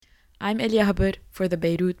I'm Elia Haber for the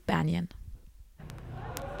Beirut Banyan.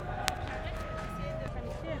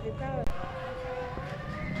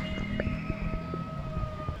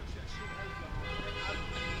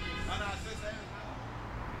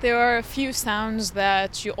 There are a few sounds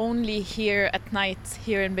that you only hear at night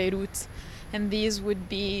here in Beirut, and these would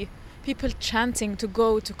be people chanting to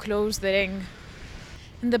go to close the ring.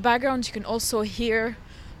 In the background, you can also hear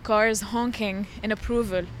cars honking in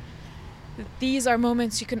approval. These are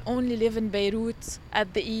moments you can only live in Beirut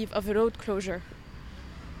at the eve of a road closure.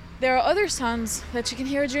 There are other sounds that you can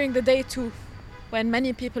hear during the day too, when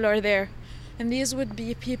many people are there, and these would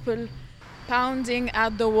be people pounding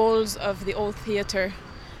at the walls of the old theater,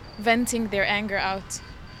 venting their anger out.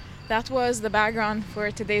 That was the background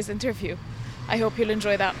for today's interview. I hope you'll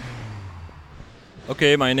enjoy that.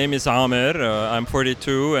 Okay, my name is Amer. I'm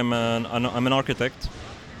 42. I'm an architect.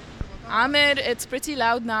 Ahmed, it's pretty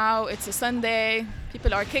loud now. It's a Sunday.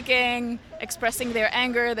 People are kicking, expressing their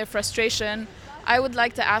anger, their frustration. I would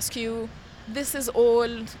like to ask you, this is all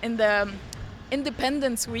in the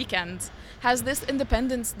Independence weekend. Has this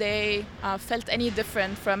Independence Day felt any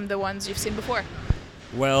different from the ones you've seen before?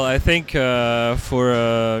 Well, I think for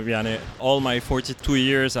all my 42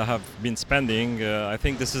 years I have been spending, I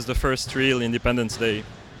think this is the first real Independence Day.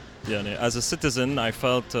 As a citizen, I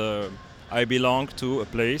felt I belong to a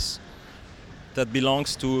place that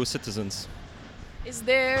belongs to citizens. Is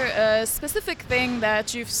there a specific thing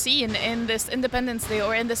that you've seen in this Independence Day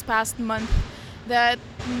or in this past month that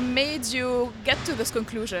made you get to this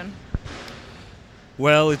conclusion?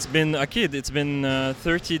 Well, it's been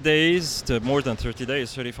 30 days, more than 30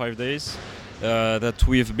 days, 35 days, that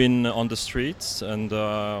we've been on the streets and,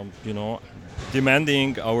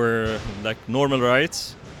 demanding our normal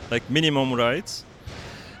rights, minimum rights.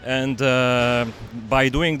 And by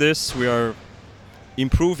doing this, we are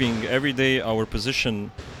improving every day our position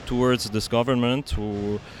towards this government.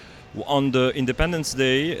 On the Independence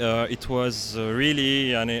Day, it was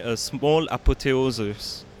really a small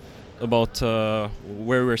apotheosis about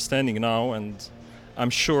where we're standing now, and I'm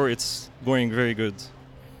sure it's going very good.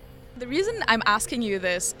 The reason I'm asking you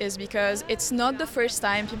this is because it's not the first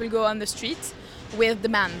time people go on the street with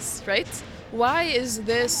demands, right? Why is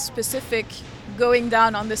this specific going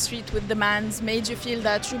down on the street with demands made you feel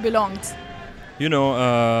that you belonged?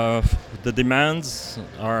 The demands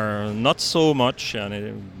are not so much.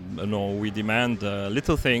 We demand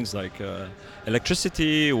little things like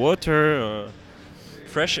electricity, water,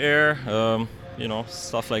 fresh air,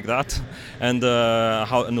 stuff like that, and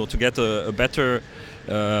to get a better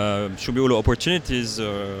should be opportunities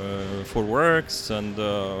for works and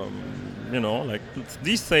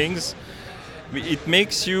these things. It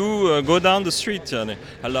makes you go down the street.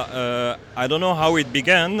 I don't know how it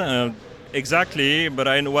began exactly, but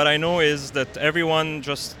what I know is that everyone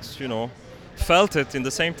just felt it in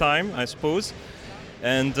the same time, I suppose,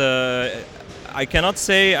 and I cannot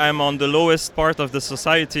say I'm on the lowest part of the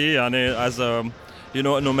society, as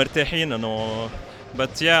إنه مرتاحين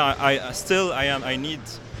but yeah,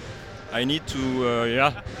 I need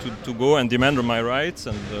to go and demand my rights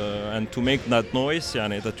and to make that noise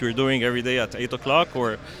that we're doing every day at 8 o'clock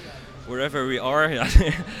or wherever we are.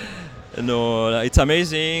 It's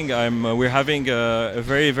amazing. We're having a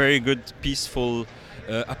very, very good, peaceful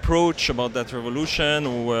approach about that revolution.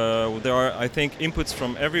 There are, I think, inputs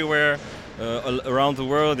from everywhere around the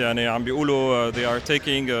world. They are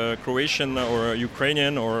taking Croatian or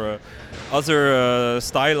Ukrainian or other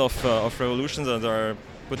style of revolutions that are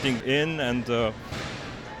putting in. And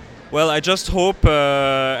I just hope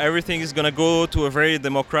everything is going to go to a very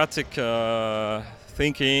democratic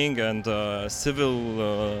thinking and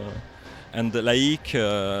civil and laïc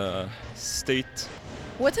state.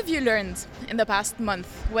 What have you learned in the past month,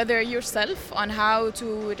 whether yourself on how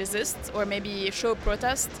to resist or maybe show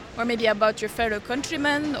protest, or maybe about your fellow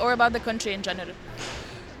countrymen or about the country in general?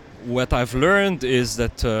 What I've learned is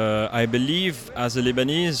that I believe as a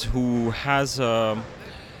Lebanese who has a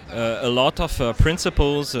lot of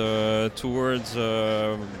principles towards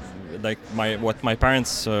what my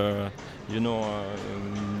parents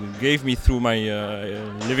gave me through my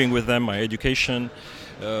living with them, my education.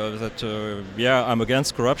 I'm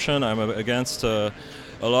against corruption. I'm against a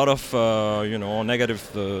lot of negative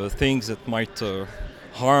things that might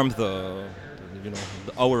harm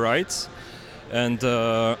our rights. And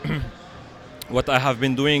what I have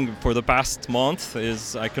been doing for the past month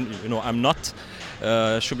is I'm not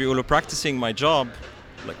practicing my job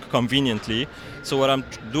conveniently. So what I'm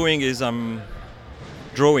doing is I'm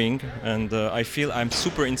drawing, and I feel I'm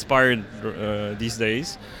super inspired these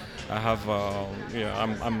days.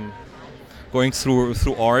 I'm going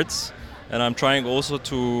through arts, and I'm trying also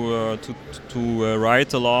to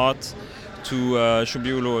write a lot, should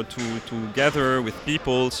be able to gather with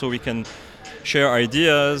people so we can share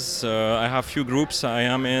ideas. I have few groups I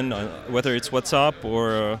am in, whether it's WhatsApp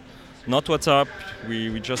or not WhatsApp.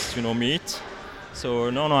 We just meet. So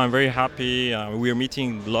no, I'm very happy. We are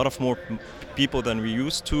meeting a lot of more people than we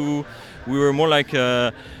used to. We were more like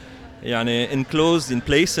enclosed in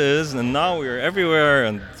places, and now we're everywhere.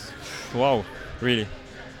 And wow, really.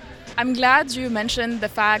 I'm glad you mentioned the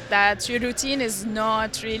fact that your routine is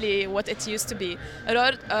not really what it used to be. A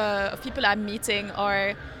lot of people I'm meeting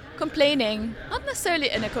are complaining, not necessarily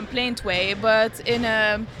in a complaint way, but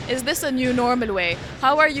is this a new normal way?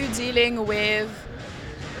 How are you dealing with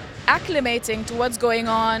acclimating to what's going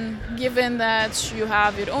on, given that you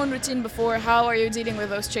have your own routine before? How are you dealing with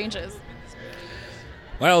those changes?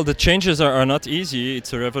 Well, the changes are not easy.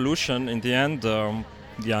 It's a revolution in the end.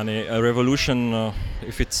 A revolution,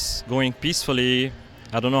 if it's going peacefully,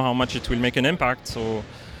 I don't know how much it will make an impact. So,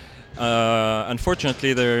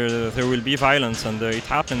 unfortunately, there will be violence, and it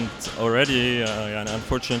happened already. And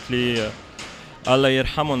unfortunately, Allah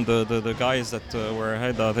yarhamun, the guys that were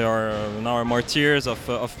ahead, they are now martyrs of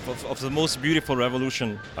the most beautiful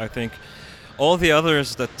revolution. I think all the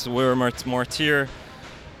others that were martyr,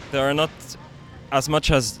 they are not as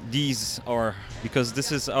much as these are, because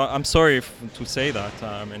this is I'm sorry to say that.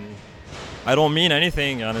 I mean, I don't mean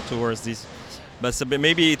anything towards these, but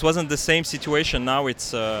maybe it wasn't the same situation. Now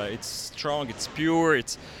it's strong, it's pure,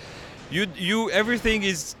 it's you everything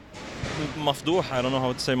is mafdouh. I don't know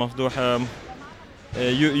how to say mafdouh.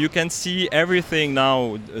 You can see everything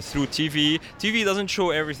now through TV. TV doesn't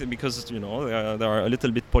show everything because they are a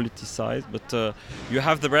little bit politicized, but you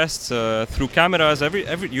have the rest through cameras.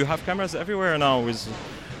 You have cameras everywhere now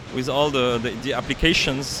with all the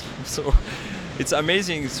applications. So it's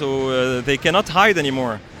amazing. So they cannot hide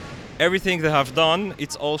anymore. Everything they have done,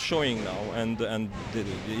 it's all showing now, and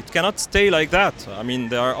it cannot stay like that. I mean,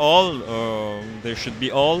 they should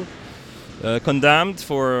be all condemned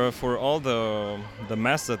for all the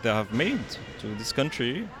mess that they have made to this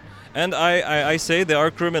country. And I say they are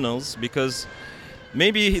criminals because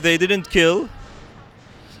maybe they didn't kill,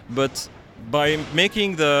 but by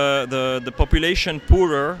making the population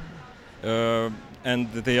poorer, and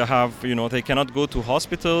they cannot go to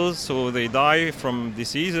hospitals, so they die from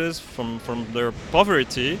diseases, from their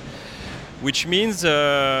poverty, which means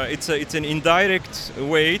it's an indirect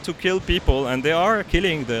way to kill people, and they are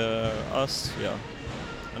killing us. Yeah.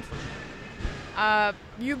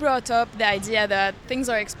 You brought up the idea that things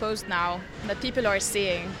are exposed now, that people are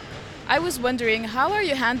seeing. I was wondering, how are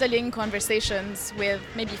you handling conversations with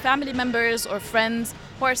maybe family members or friends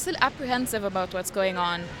who are still apprehensive about what's going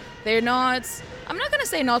on? They're not, I'm not going to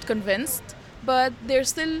say not convinced, but they're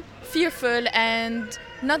still fearful and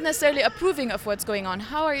not necessarily approving of what's going on.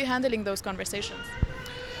 How are you handling those conversations?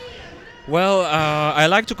 Well, I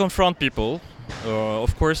like to confront people.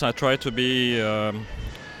 Of course, I try to be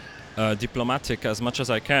diplomatic as much as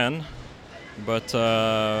I can, but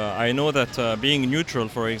I know that being neutral,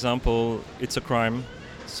 for example, it's a crime.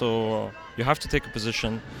 So you have to take a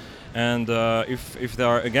position, and if they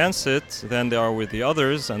are against it, then they are with the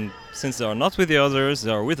others, and since they are not with the others,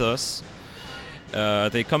 they are with us.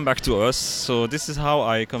 They come back to us. So this is how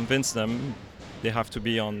I convince them they have to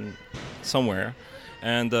be on somewhere.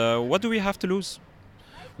 And what do we have to lose?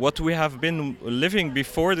 What we have been living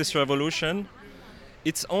before this revolution,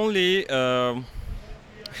 it's only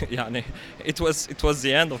it was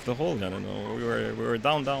the end of the whole. We were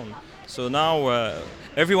down. So now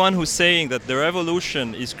everyone who's saying that the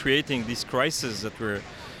revolution is creating this crisis that we're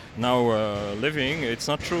now living, it's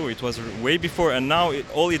not true. It was way before, and now it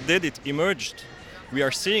emerged. We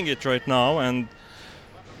are seeing it right now, and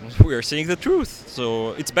we are seeing the truth.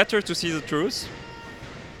 So it's better to see the truth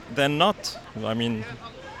than not. I mean,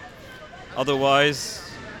 otherwise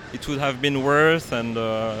it would have been worse. And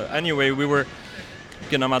anyway, we were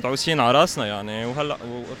كنا مدعوسين على راسنا يعني وهلا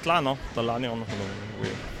طلعنا طلعناهم.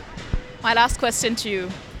 My last question to you.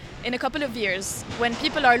 In a couple of years, when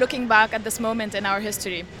people are looking back at this moment in our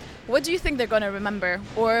history, what do you think they're going to remember,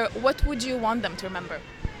 or what would you want them to remember?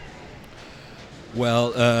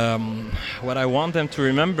 Well, what I want them to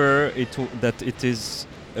remember that it is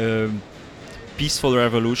a peaceful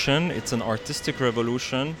revolution. It's an artistic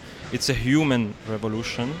revolution. It's a human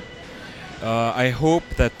revolution. I hope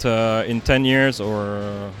that in 10 years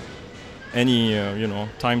or any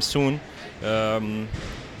time soon,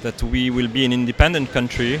 that we will be an independent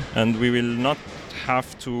country and we will not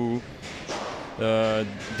have to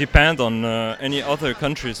depend on any other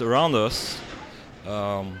countries around us.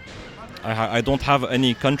 I don't have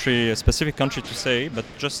any country, a specific country to say, but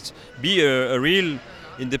just be a real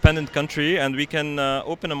independent country, and we can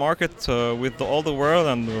open a market with all the world,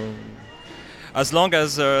 and as long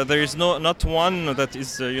as there is not one that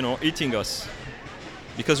is eating us,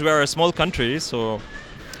 because we are a small country. So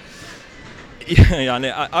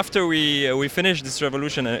after we finish this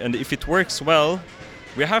revolution, and if it works well,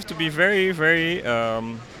 we have to be very, very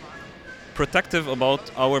protective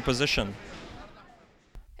about our position.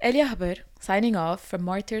 Elia Haber signing off from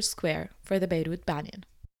Martyrs Square for the Beirut Banyan.